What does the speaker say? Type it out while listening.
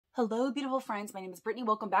Hello, beautiful friends. My name is Brittany.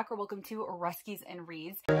 Welcome back or welcome to Rescues and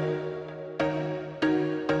Reads.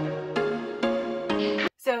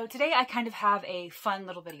 So today I kind of have a fun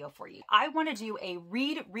little video for you. I want to do a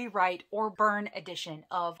read, rewrite, or burn edition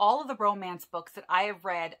of all of the romance books that I have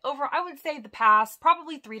read over, I would say, the past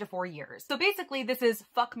probably 3 to 4 years. So basically this is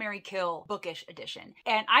Fuck, Marry, Kill bookish edition.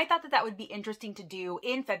 And I thought that that would be interesting to do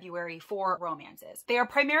in February for romances. They are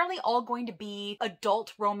primarily all going to be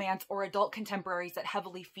adult romance or adult contemporaries that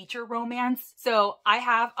heavily feature romance. So I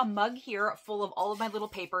have a mug here full of all of my little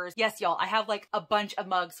papers. Yes, y'all, I have like a bunch of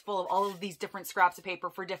mugs full of all of these different scraps of paper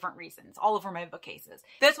for different reasons, all over my bookcases.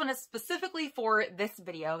 This one is specifically for this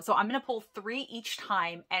video, so I'm going to pull 3 each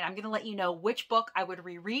time, and I'm going to let you know which book I would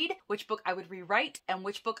reread, which book I would rewrite, and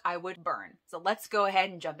which book I would burn. So let's go ahead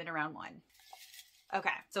and jump into round 1. Okay,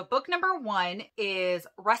 so book number 1 is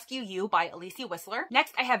Rescue You by Alicia Whistler.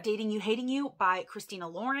 Next, I have Dating You, Hating You by Christina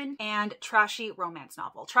Lauren, and Trashy romance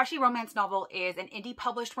novel. Trashy romance novel is an indie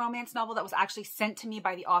published romance novel that was actually sent to me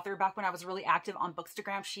by the author back when I was really active on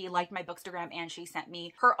Bookstagram. She liked my Bookstagram and she sent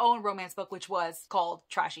me her own romance book, which was called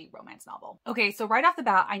Trashy romance novel. Okay, so right off the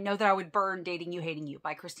bat, I know that I would burn Dating You, Hating You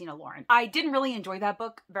by Christina Lauren. I didn't really enjoy that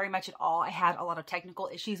book very much at all. I had a lot of technical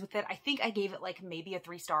issues with it. I think I gave it like maybe a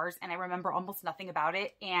 3 stars, and I remember almost nothing about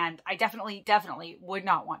it, and I definitely would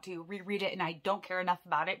not want to reread it, and I don't care enough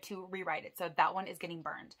about it to rewrite it, so that one is getting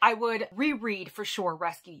burned. I would reread for sure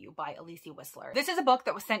Rescue You by Alicia Whistler. This is a book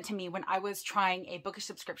that was sent to me when I was trying a bookish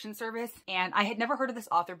subscription service, and I had never heard of this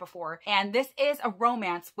author before, and this is a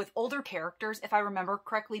romance with older characters. If I remember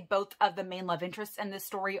correctly, both of the main love interests in this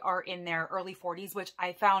story are in their early 40s, which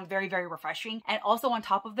I found very, very refreshing. And also on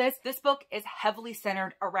top of this book is heavily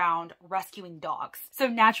centered around rescuing dogs. So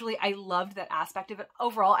naturally, I loved that aspect of it.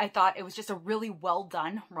 Overall, I thought it was just a really well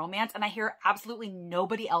done romance, and I hear absolutely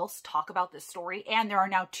nobody else talk about this story, and there are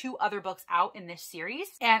now 2 other books out in this series,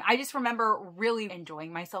 and I just remember really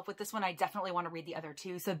enjoying myself with this one. I definitely want to read the other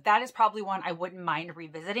 2, so that is probably one I wouldn't mind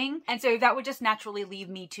revisiting, and so that would just naturally leave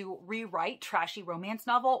me to rewrite Trashy romance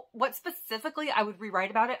novel. What specifically I would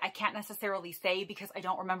rewrite about it, I can't necessarily say because I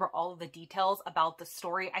don't remember all of the details about the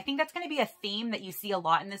story. I think that's going to be a theme that you see a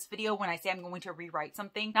lot in this video when I say I'm going to rewrite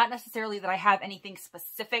something. Not necessarily that I have anything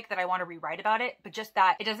specific that I want to rewrite about it, but just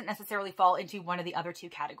that it doesn't necessarily fall into one of the other 2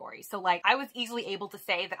 categories. So like I was easily able to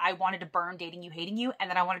say that I wanted to burn Dating You, Hating You, and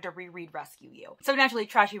then I wanted to reread Rescue You. So naturally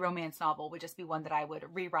Trashy romance novel would just be one that I would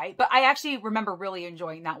rewrite, but I actually remember really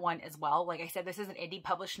enjoying that one as well. Like I said, this is an indie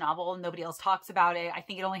published novel. Nobody else talks about it. I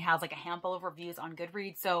think it only has like a handful of reviews on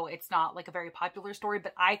Goodreads, so it's not like a very popular story,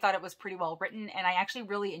 but I thought it was pretty well written and I actually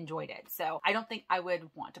really enjoyed it. So I don't think I would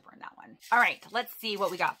want to burn that one. All right, let's see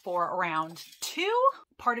what we got for round 2.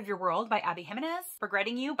 Part of Your World by Abby Jimenez,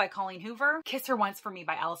 Regretting You by Colleen Hoover, Kiss Her Once for Me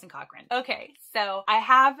by Allison Cochran. Okay, so I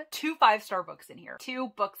have 2 5-star books in here. 2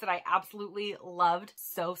 books that I absolutely loved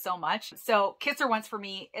so much. So Kiss Her Once for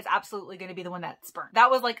Me is absolutely going to be the one that's burned.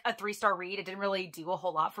 That was like a 3-star read. It didn't really do a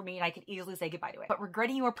whole lot for me and I could easily say goodbye to it. But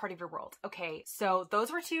Regretting You or Part of Your World. Okay, so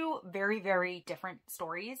those were 2 very, very different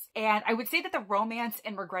stories. And I would say that the romance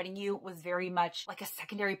in Regretting You was very much like a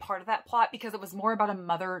secondary part of that plot because it was more about a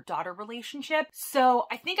mother-daughter relationship. So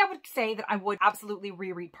I think I would say that I would absolutely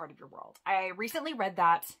reread Part of Your World. I recently read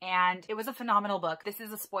that and it was a phenomenal book. This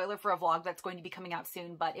is a spoiler for a vlog that's going to be coming out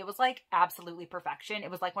soon, but it was like absolutely perfection.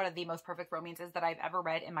 It was like one of the most perfect romances that I've ever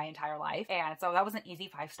read in my entire life. And so that was an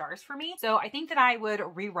easy 5 stars for me. So I think that I would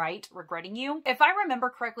rewrite Regretting You. If I remember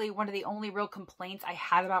correctly, one of the only real complaints I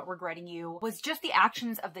had about Regretting You was just the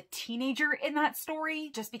actions of the teenager in that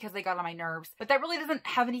story, just because they got on my nerves. But that really doesn't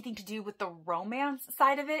have anything to do with the romance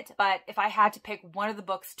side of it. But if I had to pick one of the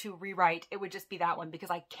books to rewrite, it would just be that one because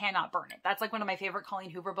I cannot burn it. That's like one of my favorite Colleen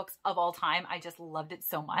Hoover books of all time. I just loved it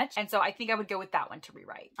so much. And so I think I would go with that one to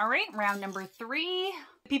rewrite. All right, round number 3.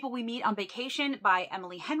 People We Meet on Vacation by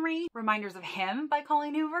Emily Henry, Reminders of Him by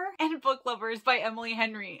Colleen Hoover, and Book Lovers by Emily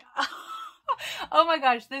Henry. Oh my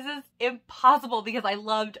gosh, this is impossible because I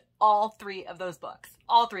loved all 3 of those books.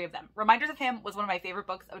 All 3 of them. Reminders of Him was one of my favorite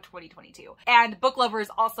books of 2022. And Book Lovers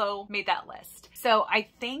also made that list. So I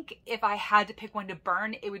think if I had to pick one to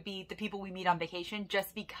burn, it would be The People We Meet on Vacation,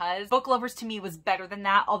 just because Book Lovers to me was better than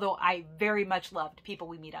that, although I very much loved People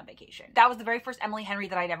We Meet on Vacation. That was the very first Emily Henry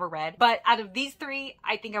that I'd ever read. But out of these 3,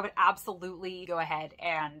 I think I would absolutely go ahead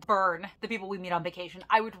and burn The People We Meet on Vacation.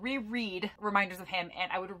 I would reread Reminders of Him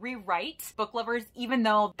and I would rewrite Book Lovers, even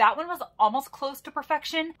though that one was almost close to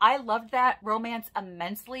perfection. I loved that romance immensely.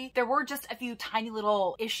 immensely. There were just a few tiny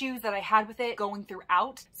little issues that I had with it going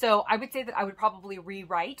throughout. So I would say that I would probably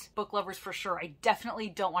rewrite Book Lovers for sure. I definitely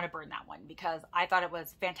don't want to burn that one because I thought it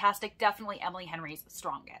was fantastic. Definitely Emily Henry's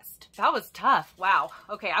strongest. That was tough. Wow.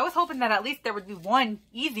 Okay, I was hoping that at least there would be one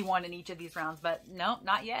easy one in each of these rounds, but no,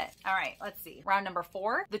 not yet. All right, let's see. Round number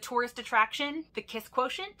 4, The Tourist Attraction, The Kiss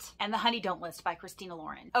Quotient, and The Honey Don't List by Christina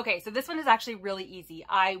Lauren. Okay, so this one is actually really easy.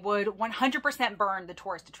 I would 100% burn The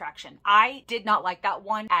Tourist Attraction. I did not like that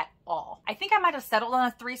one at all. I think I might have settled on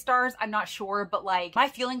a 3 stars. I'm not sure, but like my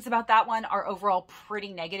feelings about that one are overall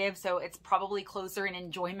pretty negative. So it's probably closer in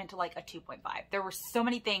enjoyment to like a 2.5. There were so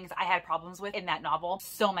many things I had problems with in that novel.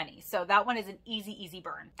 So many. So that one is an easy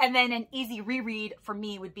burn. And then an easy reread for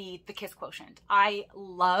me would be The Kiss Quotient. I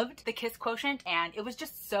loved The Kiss Quotient and it was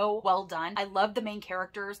just so well done. I loved the main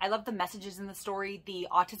characters. I loved the messages in the story, the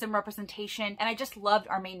autism representation, and I just loved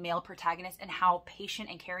our main male protagonist and how patient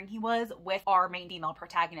and caring he was with our main female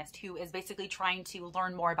protagonist, who is basically trying to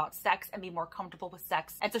learn more about sex and be more comfortable with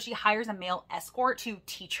sex. And so she hires a male escort to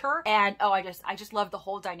teach her. And oh, I just loved the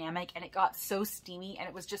whole dynamic, and it got so steamy and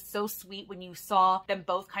it was just so sweet when you saw them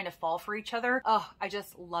both kind of fall for each other. Oh, I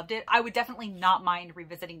just loved it. I would definitely not mind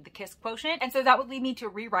revisiting The Kiss Quotient. And so that would lead me to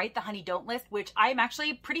rewrite The Honey Don't List, which I'm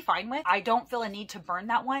actually pretty fine with. I don't feel a need to burn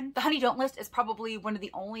that one. The Honey Don't List is probably one of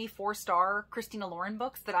the only 4-star Christina Lauren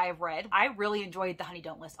books that I have read. I really enjoyed The Honey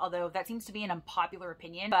Don't List, although that seems to be an unpopular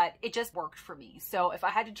opinion, but it just worked for me. So if I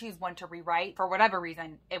had to choose one to rewrite for whatever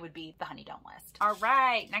reason, it would be The Honey Don't List. All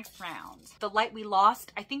right, next round. The Light We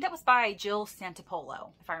Lost. I think that was by Jill Santopolo,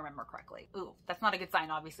 if I remember correctly. Ooh, that's not a good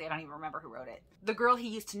sign, obviously. I don't even remember who wrote it. The Girl He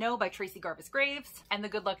Used to Know by Tracy Garvis Graves, and The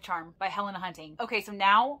Good Luck Charm by Helena Hunting. Okay, so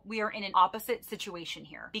now we are in an opposite situation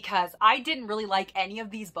here because I didn't really like any of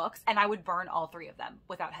these books and I would burn all 3 of them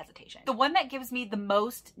without hesitation. The one that gives me the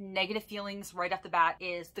most negative feelings right off the bat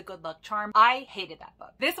is The Good Luck Charm. I hated that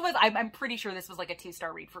book. This was, I'm pretty sure this was like a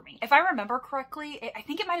 2-star read for me. If I remember correctly, I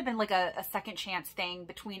think it might have been like a second chance thing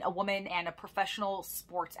between a woman and a professional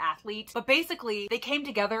sports athlete. But basically, they came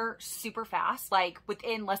together super fast. Like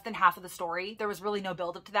within less than half of the story, there was really no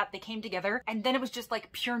build up to that. They came together and then it was just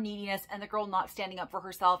like pure neediness and the girl not standing up for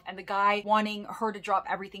herself and the guy wanting her to drop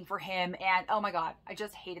everything for him. And oh my God, I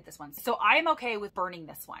just hated this one. So I'm okay with burning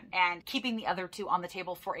this one and keeping the other 2 on the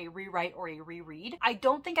table for a rewrite or a reread. I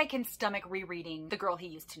don't think I can stomach rereading The Girl He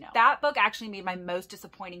Used to Know. That book actually made my most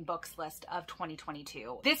disappointing books list of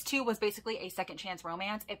 2022. This too was basically a second chance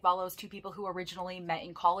romance. It follows 2 people who originally met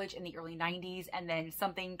in college in the early 90s and then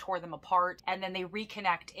something tore them apart and then they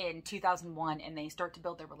reconnect in 2001 and they start to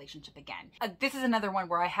build their relationship again. This is another one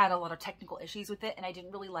where I had a lot of technical issues with it and I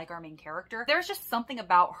didn't really like our main character. There's just something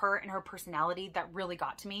about her and her personality that really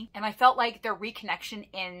got to me, and I felt like their reconnection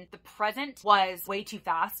in the present was way too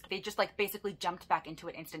fast. They just like basically jumped back into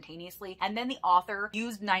it instantaneously, and then the author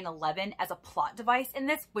used 9/11 as a plot device in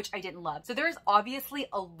this, which I didn't love. So there's obviously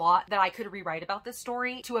a lot that I could rewrite about this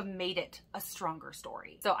story to have made it a stronger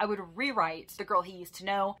story. So I would rewrite The Girl He Used to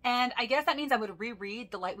Know, and I guess that means I would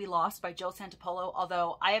reread The Light We Lost by Jill Santopolo,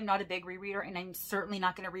 although I am not a big rereader and I'm certainly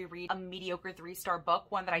not going to reread a mediocre 3-star book,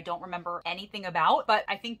 one that I don't remember anything about. But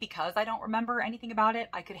I think because I don't remember anything about it,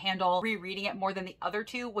 I could handle rereading it more than the other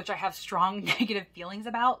 2, which I have strong negative feelings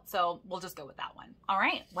about. So we'll just go with that one. All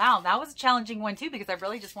right. Wow, that was a challenging one too because I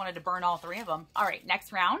really just wanted to burn all 3 of them. All right,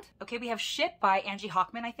 next round. Okay, we have Ship by Angie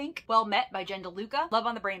Hockman, I think. Well Met by Jen DeLuca. Love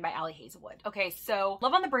on the Brain by Ali Hazelwood. Okay, so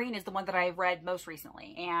Love on the Brain is the one that I read most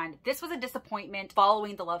recently, and this was a disappointment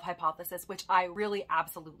following The Love Hypothesis, which I really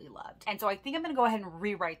absolutely loved. And so I think I'm gonna go ahead and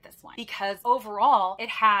rewrite this one because overall it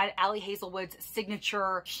had Ali Hazelwood's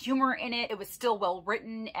signature humor in it. It was still well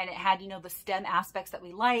written and it had, you know, the STEM aspects that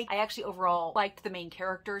we like. I actually overall liked the main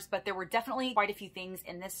characters, but there were definitely quite a few things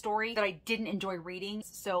in this story that I didn't enjoy reading.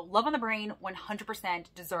 So Love on the Brain 100%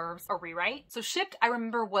 deserves a rewrite. So Shipped, I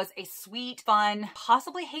remember, was a sweet, fun,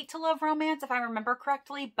 possibly hate to love romance if I remember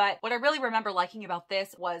correctly, but what I really remember liking about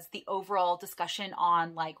this was the overall discussion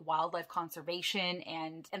on like wildlife conservation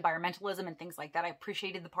and environmentalism and things like that. I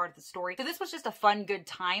appreciated the part of the story. So this was just a fun, good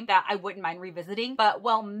time that I wouldn't mind revisiting, but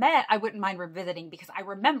Well Met, I wouldn't mind revisiting because I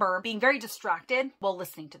remember being very distracted while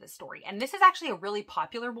listening to this story. And this is actually a really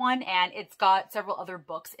popular one and it's got several other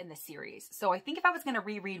books in the series. So I think if I was going to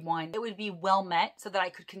reread one, it would be Well Met so that I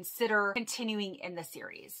could consider continuing in the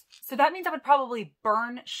series. So that means I would probably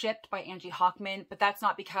burn Shipped by Angie Hockman, but that's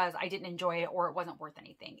not because I didn't enjoy it or it wasn't worth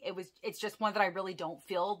anything. It's just one that I really don't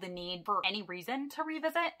feel the need for any reason to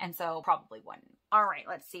revisit, and so probably wouldn't. All right,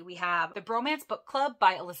 let's see. We have The Bromance Book Club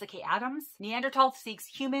by Alyssa K. Adams, Neanderthal Seeks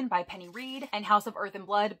Human by Penny Reed, and House of Earth and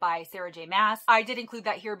Blood by Sarah J. Maas. I did include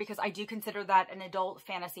that here because I do consider that an adult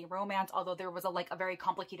fantasy romance, although there was a very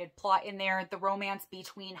complicated plot in there. The romance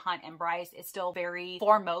between Hunt and Bryce is still very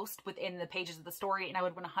foremost within the pages of the story, and I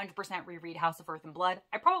would 100% reread House of Earth and Blood.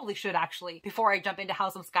 I probably should actually before I jump into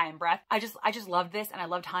House of Sky and Breath. I just loved this, and I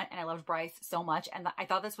loved Hunt and I loved Bryce so much, and I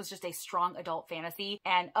thought this was just a strong adult fantasy,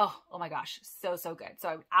 and oh my gosh, so good. So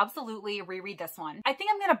I would absolutely reread this one. I think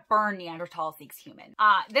I'm gonna burn Neanderthal Seeks Human.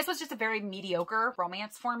 This was just a very mediocre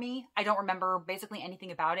romance for me. I don't remember basically anything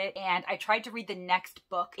about it, and I tried to read the next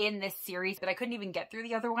book in this series, but I couldn't even get through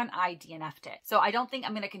the other one. I DNF'd it. So I don't think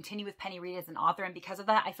I'm gonna continue with Penny Reed as an author, and because of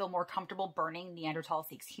that, I feel more comfortable burning Neanderthal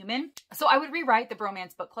Seeks Human. So I would rewrite The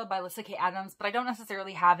Bromance Book Club by Alyssa K. Adams, but I don't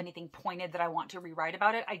necessarily have anything pointed that I want to rewrite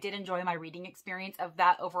about it. I did enjoy my reading experience of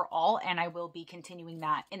that overall, and I will be continuing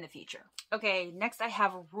that in the future. Okay, next I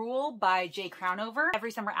have Rule by Jay Crownover,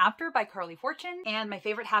 Every Summer After by Carly Fortune, and My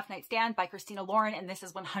Favorite Half Night Stand by Christina Lauren, and this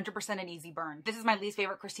is 100% an easy burn. This is my least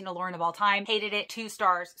favorite Christina Lauren of all time. Hated it, 2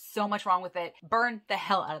 stars, so much wrong with it. Burn the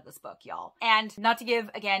hell out of this book, y'all. And not to give,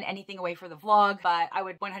 again, anything away for the vlog, but I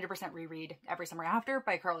would 100% reread Every Summer After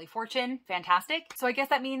by Carly Fortune. Fantastic. So I guess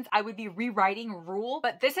that means I would be rewriting Rule,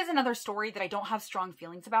 but this is another story that I don't have strong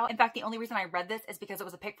feelings about. In fact, the only reason I read this is because it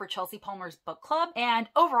was a pick for Chelsea Palmer's book club, and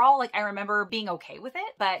overall, I remember being okay with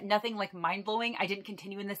it, but nothing mind-blowing. I didn't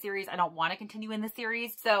continue in the series. I don't want to continue in the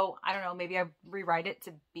series, so I don't know, maybe I rewrite it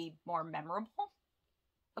to be more memorable.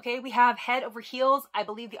 Okay, we have Head Over Heels. I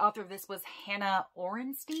believe the author of this was Hannah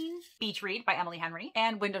Orenstein. Beach Read by Emily Henry,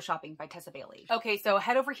 and Window Shopping by Tessa Bailey. Okay, so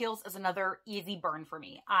Head Over Heels is another easy burn for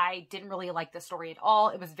me. I didn't really like the story at all.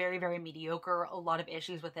 It was very mediocre. A lot of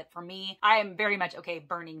issues with it for me. I am very much okay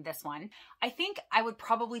burning this one. I think I would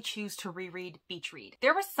probably choose to reread Beach Read.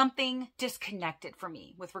 There was something disconnected for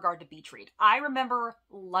me with regard to Beach Read. I remember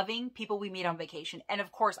loving People We Meet on Vacation, and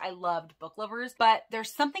of course I loved Book Lovers, but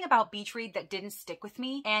there's something about Beach Read that didn't stick with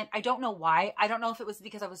me, and I don't know why. I don't know if it was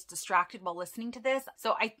because I was distracted while listening to this.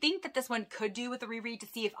 So I think that this one could do with a reread to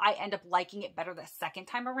see if I end up liking it better the second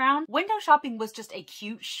time around. Window Shopping was just a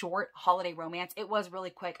cute, short holiday romance. It was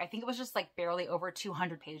really quick. I think it was just barely over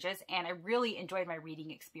 200 pages, and I really enjoyed my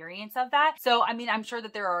reading experience of that. So, I mean, I'm sure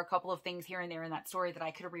that there are a couple of things here and there in that story that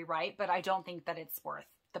I could rewrite, but I don't think that it's worth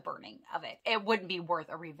the burning of it. It wouldn't be worth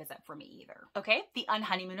a revisit for me either. Okay, The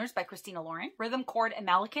Unhoneymooners by Christina Lauren, Rhythm, Chord, and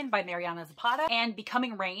Malikan by Mariana Zapata, and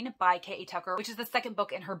Becoming Rain by K.A. Tucker, which is the second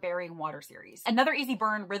book in her Burying Water series. Another easy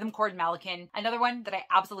burn, Rhythm, Chord, Malikan, another one that I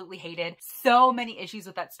absolutely hated. So many issues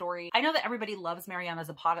with that story. I know that everybody loves Mariana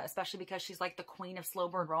Zapata, especially because she's the queen of slow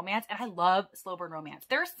burn romance, and I love slow burn romance.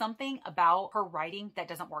 There's something about her writing that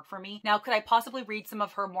doesn't work for me. Now, could I possibly read some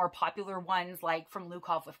of her more popular ones, like From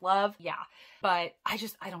Lukov with Love? Yeah, but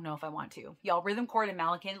I don't know if I want to. Y'all, Rhythm, Chord, and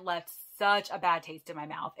Malikan left such a bad taste in my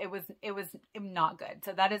mouth. It was not good.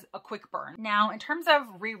 So that is a quick burn. Now, in terms of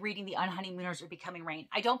rereading The Unhoneymooners or Becoming Rain,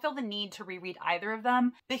 I don't feel the need to reread either of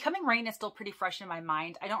them. Becoming Rain is still pretty fresh in my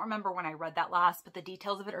mind. I don't remember when I read that last, but the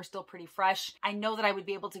details of it are still pretty fresh. I know that I would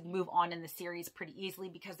be able to move on in the series pretty easily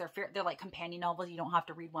because they're like companion novels. You don't have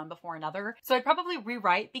to read one before another. So I'd probably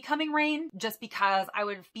rewrite Becoming Rain just because I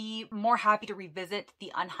would be more happy to revisit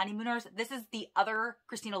The Unhoneymooners. This is the other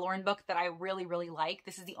Christina Lauren book that I really like.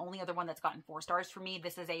 This is the only other one that's gotten 4 stars for me.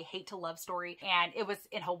 This is a hate to love story, and it was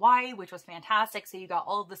in Hawaii, which was fantastic. So you got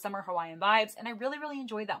all of the summer Hawaiian vibes, and I really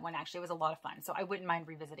enjoyed that one. Actually, it was a lot of fun. So I wouldn't mind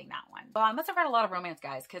revisiting that one. But I must have read a lot of romance,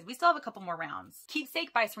 guys, because we still have a couple more rounds.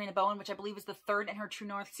 Keepsake by Serena Bowen, which I believe is the 3rd in her True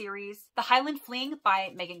North series. The Highland Fling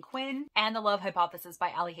by Megan Quinn, and The Love Hypothesis by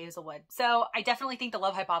Allie Hazelwood. So I definitely think The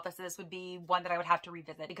Love Hypothesis would be one that I would have to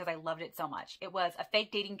revisit because I loved it so much. It was a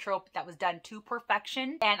fake dating trope that was done to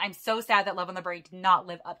perfection, and I'm so sad that Love on the Brain did not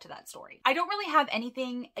live up to that story. I don't really have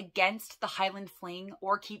anything against The Highland Fling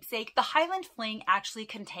or Keepsake. The Highland Fling actually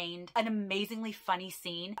contained an amazingly funny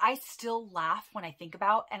scene I still laugh when I think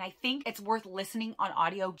about, and I think it's worth listening on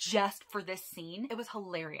audio just for this scene. It was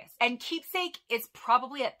hilarious. And Keepsake is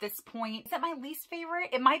probably at this point, is it my least favorite?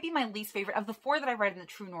 It might be my least favorite of the 4 that I read in the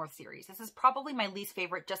True North series. This is probably my least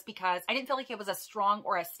favorite just because I didn't feel like it was as strong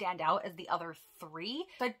or as standout as the other 3.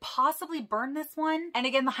 So I'd possibly burn this one. And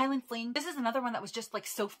again, The Highland Fling, this is another one that was just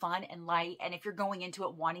so fun and light. And if you're going into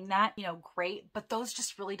it wanting that, you know, great. But those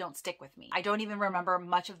just really don't stick with me. I don't even remember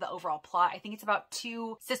much of the overall plot. I think it's about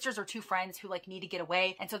two sisters or two friends who like need to get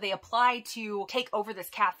away. And so they apply to take over this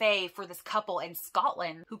cafe for this couple in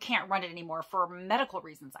Scotland who can't run it anymore for medical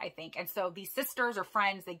reasons, I think. And so these sisters or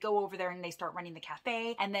friends, they go over there and they start running the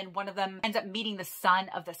cafe. And then one of them ends up meeting the son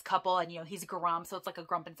of this couple. And, you know, he's a grump. So it's like a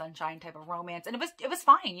grump and sunshine type of romance. And it was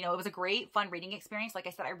fine. You know, it was a great, fun reading experience. Like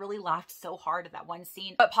I said, I really laughed so hard at that one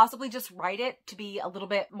scene, but possibly just write it to be a little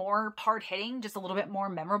bit more hard hitting, just a little bit more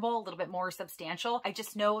memorable, a little bit more substantial. I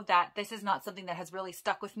just know that this is not something that has really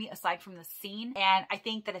stuck with me aside from the scene. And I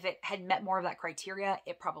think that if it had met more of that criteria,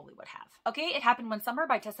 it probably would have. Okay, It Happened One Summer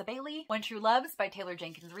by Tessa Bailey, When True Loves by Taylor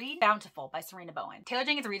Jenkins Reid, Bountiful by Serena Bowen. Taylor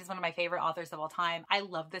Jenkins Reid is one of my favorite authors of all time. I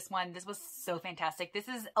love this one. This was so fantastic. This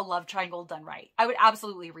is a love triangle done right. I would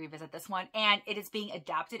absolutely revisit this one, and it is being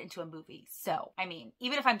adapted into a movie. So, I mean,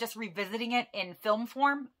 even if I'm just revisiting it in film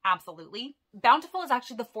form, absolutely. Bountiful is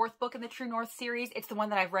actually the fourth book in the True North series. It's the one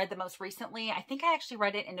that I've read the most recently. I think I actually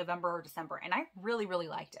read it in November or December, and I really, really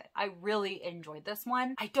liked it. I really enjoyed this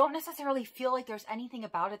one. I don't necessarily feel like there's anything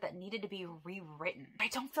about it that needed to be rewritten. I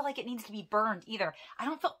don't feel like it needs to be burned either. I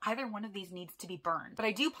don't feel either one of these needs to be burned. But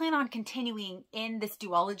I do plan on continuing in this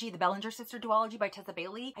duology, the Bellinger Sister duology by Tessa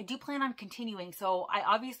Bailey. I do plan on continuing, so I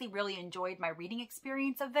obviously really enjoyed my reading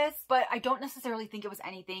experience of this, but I don't necessarily think it was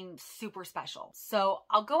anything super special. So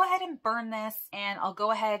I'll go ahead and burn this, and I'll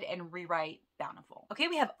go ahead and rewrite Bountiful. Okay,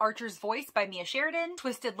 we have Archer's Voice by Mia Sheridan,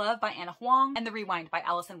 Twisted Love by Anna Huang, and The Rewind by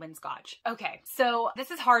Allison Wynne Scotch. Okay, so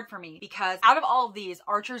this is hard for me because out of all of these,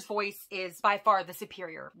 Archer's Voice is by far the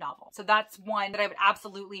superior novel. So that's one that I would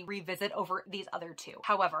absolutely revisit over these other two.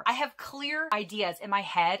 However, I have clear ideas in my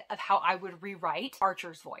head of how I would rewrite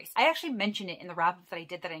Archer's Voice. I actually mentioned it in the wrap-up that I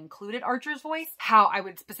did that I included Archer's Voice, how I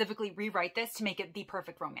would specifically rewrite this to make it the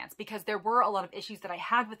perfect romance, because there were a lot of issues that I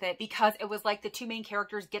had with it because it was like the two main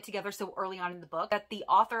characters get together so early on in the book that the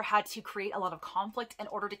author had to create a lot of conflict in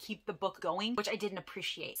order to keep the book going, which I didn't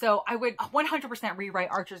appreciate. So I would 100% rewrite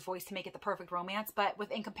Archer's Voice to make it the perfect romance, but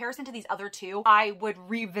in comparison to these other two, I would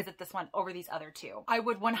revisit this one over these other two. I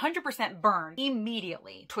would 100% burn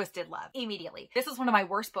immediately Twisted Love. Immediately. This was one of my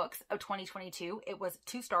worst books of 2022. It was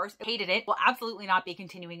 2 stars. I hated it. Will absolutely not be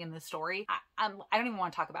continuing in the story. I don't even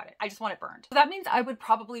want to talk about it. I just want it burned. So that means I would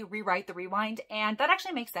probably rewrite The Rewind, and that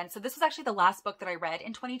actually makes sense. So this was actually the last book that I read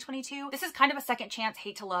in 2022. This is kind of a second chance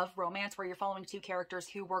hate to love romance where you're following two characters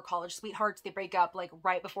who were college sweethearts. They break up like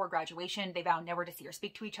right before graduation. They vow never to see or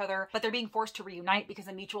speak to each other, but they're being forced to reunite because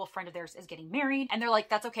a mutual friend of theirs is getting married, and they're like,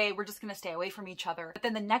 that's okay, we're just gonna stay away from each other. But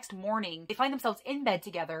then the next morning they find themselves in bed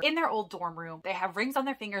together in their old dorm room. They have rings on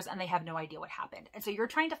their fingers and they have no idea what happened. And so you're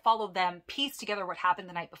trying to follow them, piece together what happened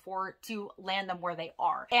the night before to land them where they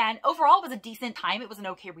are. And overall it was a decent time. It was an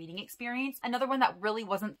okay reading experience. Another one that really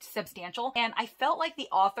wasn't substantial, and I felt like the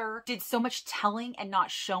author did so much telling and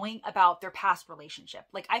not showing about their past relationship.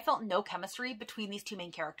 Like, I felt no chemistry between these two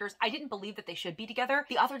main characters. I didn't believe that they should be together.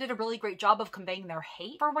 The author did a really great job of conveying their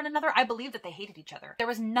hate for one another. I believe that they hated each other. There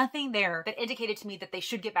was nothing there that indicated to me that they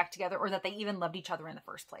should get back together or that they even loved each other in the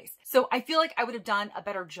first place. So I feel like I would have done a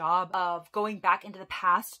better job of going back into the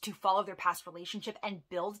past to follow their past relationship and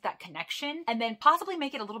build that connection, and then possibly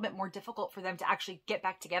make it a little bit more difficult for them to actually get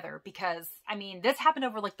back together, because I mean, this happened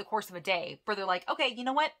over like the course of a day where they're like, okay, you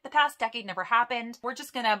know what? The past decade never happened. We're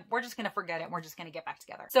just gonna forget it. And we're just gonna get back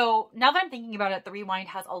together. So now that I'm thinking about it, The Rewind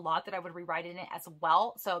has a lot that I would rewrite in it as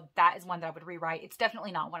well. So that is one that I would rewrite. It's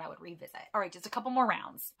definitely not one I would revisit. All right, just a couple more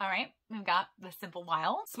rounds. All right, we've got The Simple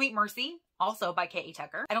Wild, Sweet Mercy, also by K.A.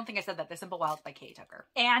 Tucker. I don't think I said that. The Simple Wild by K.A. Tucker.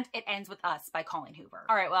 And It Ends With Us by Colleen Hoover.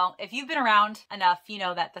 All right, well, if you've been around enough, you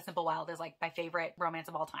know that The Simple Wild is like my favorite romance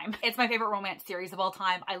of all time. It's my favorite romance series of all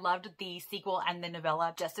time. I loved the sequel and the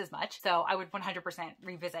novella just as much. So I would 100%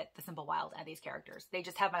 revisit The Simple Wild and these characters. They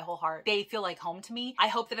just have my whole heart. They feel like home to me. I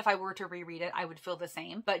hope that if I were to reread it, I would feel the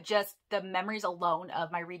same. But just the memories alone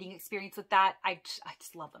of my reading experience with that, I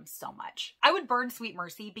just love them so much. I would burn Sweet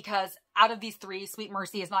Mercy because out of these three, Sweet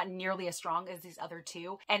Mercy is not nearly as strong as these other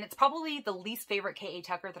two. And it's probably the least favorite K.A.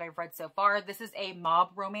 Tucker that I've read so far. This is a mob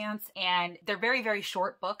romance and they're very, very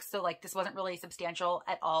short books. So like this wasn't really substantial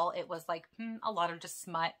at all. It was like a lot of just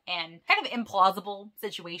smut and kind of implausible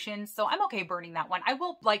situations. So I'm okay burning that one. I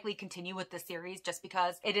will likely continue with this series just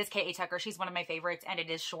because it is K.A. Tucker. She's one of my favorites and it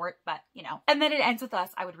is short, but you know. And then It Ends With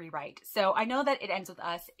Us, I would rewrite. So I know that It Ends With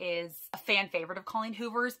Us is a fan favorite of Colleen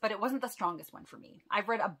Hoover's, but it wasn't the strongest one for me. I've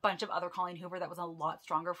read a bunch of other Colleen Hoover that was a lot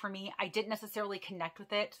stronger for me. I didn't necessarily connect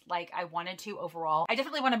with it like I wanted to overall. I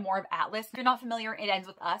definitely wanted more of Atlas. If you're not familiar, It Ends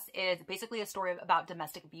With Us is basically a story about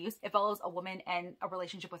domestic abuse. It follows a woman and a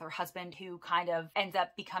relationship with her husband who kind of ends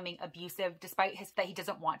up becoming abusive despite that he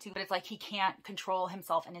doesn't want to, but it's like he can't control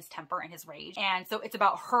himself and his temper and his rage. And so it's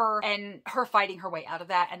about her and her fighting her way out of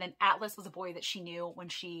that. And then Atlas was a boy that she knew when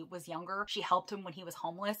she was younger. She helped him when he was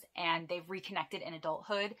homeless, and they've reconnected in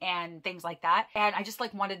adulthood and things like that. And I just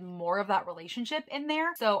like wanted more of that relationship in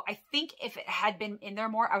there. So I think if it had been in there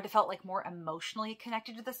more, I would have felt like more emotionally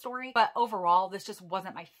connected to the story. But overall, this just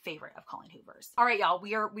wasn't my favorite of Colleen Hoover's. All right, y'all,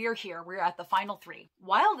 we are here. We're at the final three.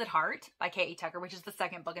 Wild at Heart by K.A. Tucker, which is the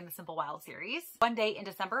second book in the Simple Wild series. One Day in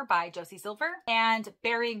December by Josie Silver. And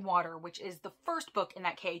Burying Water, which is the first book in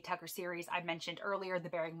that K.A. Tucker series I mentioned earlier, the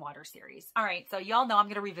Burying Water series. All right, so y'all know I'm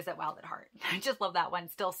going to revisit Wild at Heart. I just love that one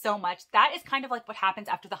still so much. That is kind of like what happens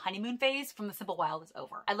after the honeymoon phase from the Simple Wild is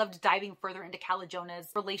over. I loved diving further into Calla Jonah's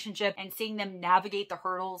relationship and seeing them navigate the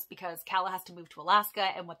hurdles because Calla has to move to Alaska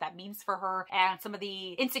and what that means for her, and some of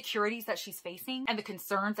the insecurities that she's facing and the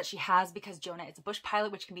concerns that she has because Jonah is a bush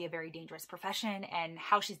pilot, which can be a very dangerous profession, and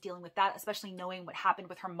how she's dealing with that, especially knowing what happened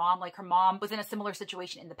with her mom. Like, her mom was in a similar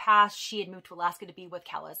situation in the past. She had moved to Alaska to be with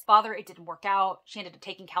Calla's father. It didn't work out. She ended up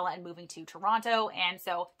taking Calla and moving to Toronto. And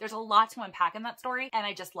so there's a lot to unpack in that story, and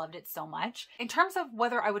I just loved it so much. In terms of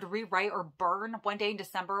whether I would rewrite or burn One Day in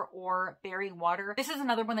December or Burying Water, this is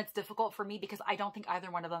another one that's difficult for me because I don't think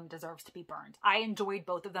either one of them deserves to be burned. I enjoyed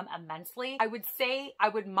both of them immensely. I would say I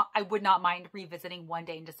would not mind revisiting One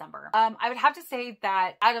Day in December. I would have to say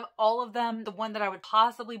that out of all of them, the one that I would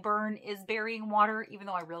possibly burn is Burying Water, even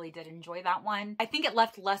though I really did enjoy that one. I think it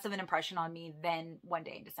left less of an impression on me than One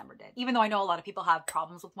Day in December did, even though I know a lot of people have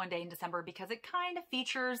problems with One Day in December because it kind of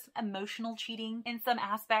features emotional cheating in some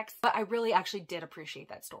aspects, but I really actually did appreciate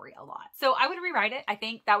that story a lot. So I would rewrite it. I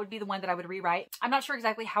think that would be the one that I would rewrite. I'm not sure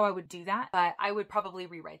exactly how I would do that, but I would probably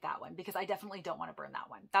rewrite that one because I definitely don't want to burn that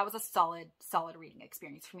one. That was a solid reading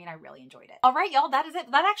experience for me, and I really enjoyed it. All right, y'all, that is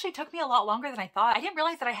it. That actually took me a lot longer than I thought. I didn't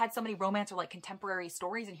realize that I had so many romance or like contemporary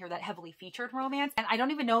stories in here that heavily featured romance, and I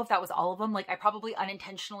don't even know if that was all of them. Like, I probably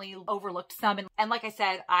unintentionally overlooked some, and like I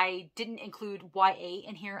said, I didn't include YA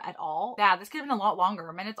in here at all. Yeah, this could have been a lot longer.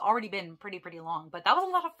 I mean, it's already been pretty long, but that was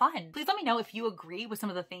a lot of fun. Please let me know if you agree with some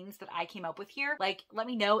of the things that I came up with here. Like, let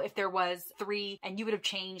me know if there was 3 and you would have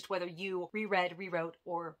changed whether you reread, rewrote,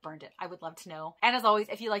 or burned it. I would love to know. And as always,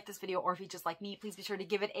 if you like this video or if you just like me, please be sure to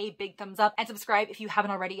give it a big thumbs up and subscribe if you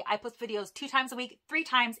haven't already. I post videos 2 times a week, 3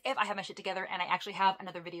 times if I have my shit together and I actually have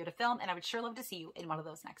another video to film, and I would sure love to see you in one of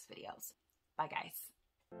those next videos. Bye,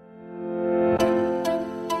 guys.